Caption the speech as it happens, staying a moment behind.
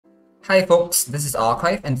Hi folks, this is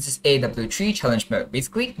Arkchive and this is AW-3 challenge mode,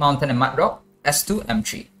 basically Mountain and Mud Rock, S2,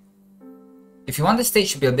 M3. If you want the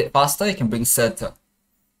stage to be a bit faster, you can bring Surtur.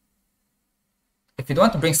 If you don't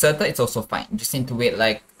want to bring Surtur, it's also fine, you just need to wait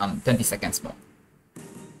like 20 seconds more.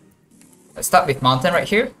 Let's start with Mountain right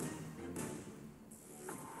here.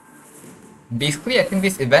 Basically, I think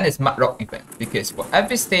this event is Mud Rock event, because for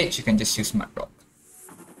every stage you can just use Mud Rock.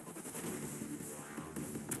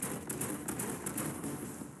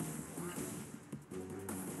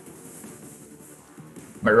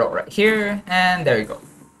 Mud Rock right here, and there you go.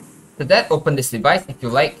 So that, open this device if you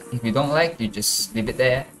like. If you don't like, you just leave it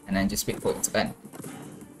there and then just wait for it to end.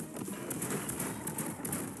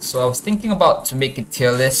 So I was thinking about to make a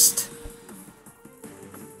tier list.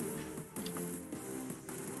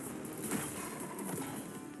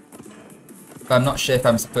 But I'm not sure if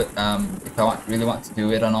really want to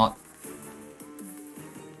do it or not.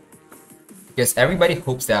 Because everybody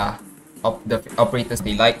hopes that the operators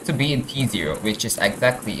they like to be in T0, which is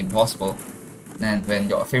exactly impossible. And when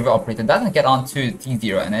your favorite operator doesn't get onto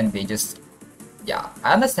T0 and then they just... Yeah,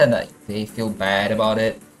 I understand that they feel bad about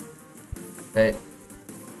it. But...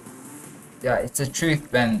 yeah, it's the truth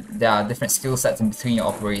when there are different skill sets in between your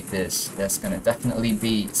operators. There's gonna definitely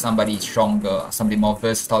be somebody stronger, somebody more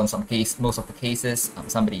versatile in most of the cases,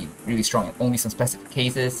 somebody really strong in only some specific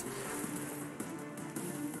cases.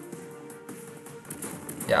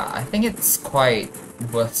 Yeah, I think it's quite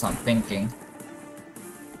worth some thinking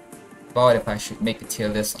about if I should make a tier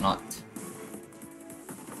list or not.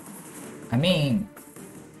 I mean,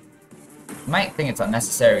 you might think it's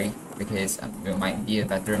unnecessary because you might be a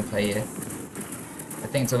veteran player. I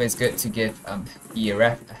think it's always good to give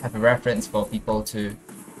have a reference for people to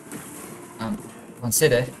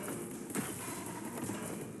consider.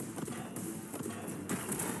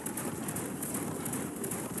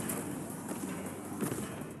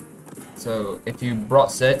 So if you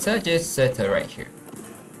brought Surtur, just Surtur right here.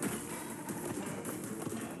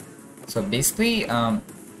 So basically,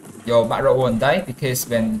 your Mud Rock won't die because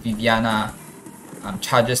when Viviana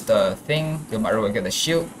charges the thing, your Mud Rock will get the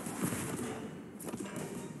shield.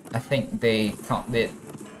 I think they count it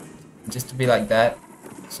just to be like that,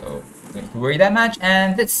 so don't have to worry that much,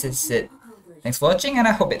 and this is it. Thanks for watching and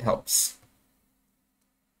I hope it helps.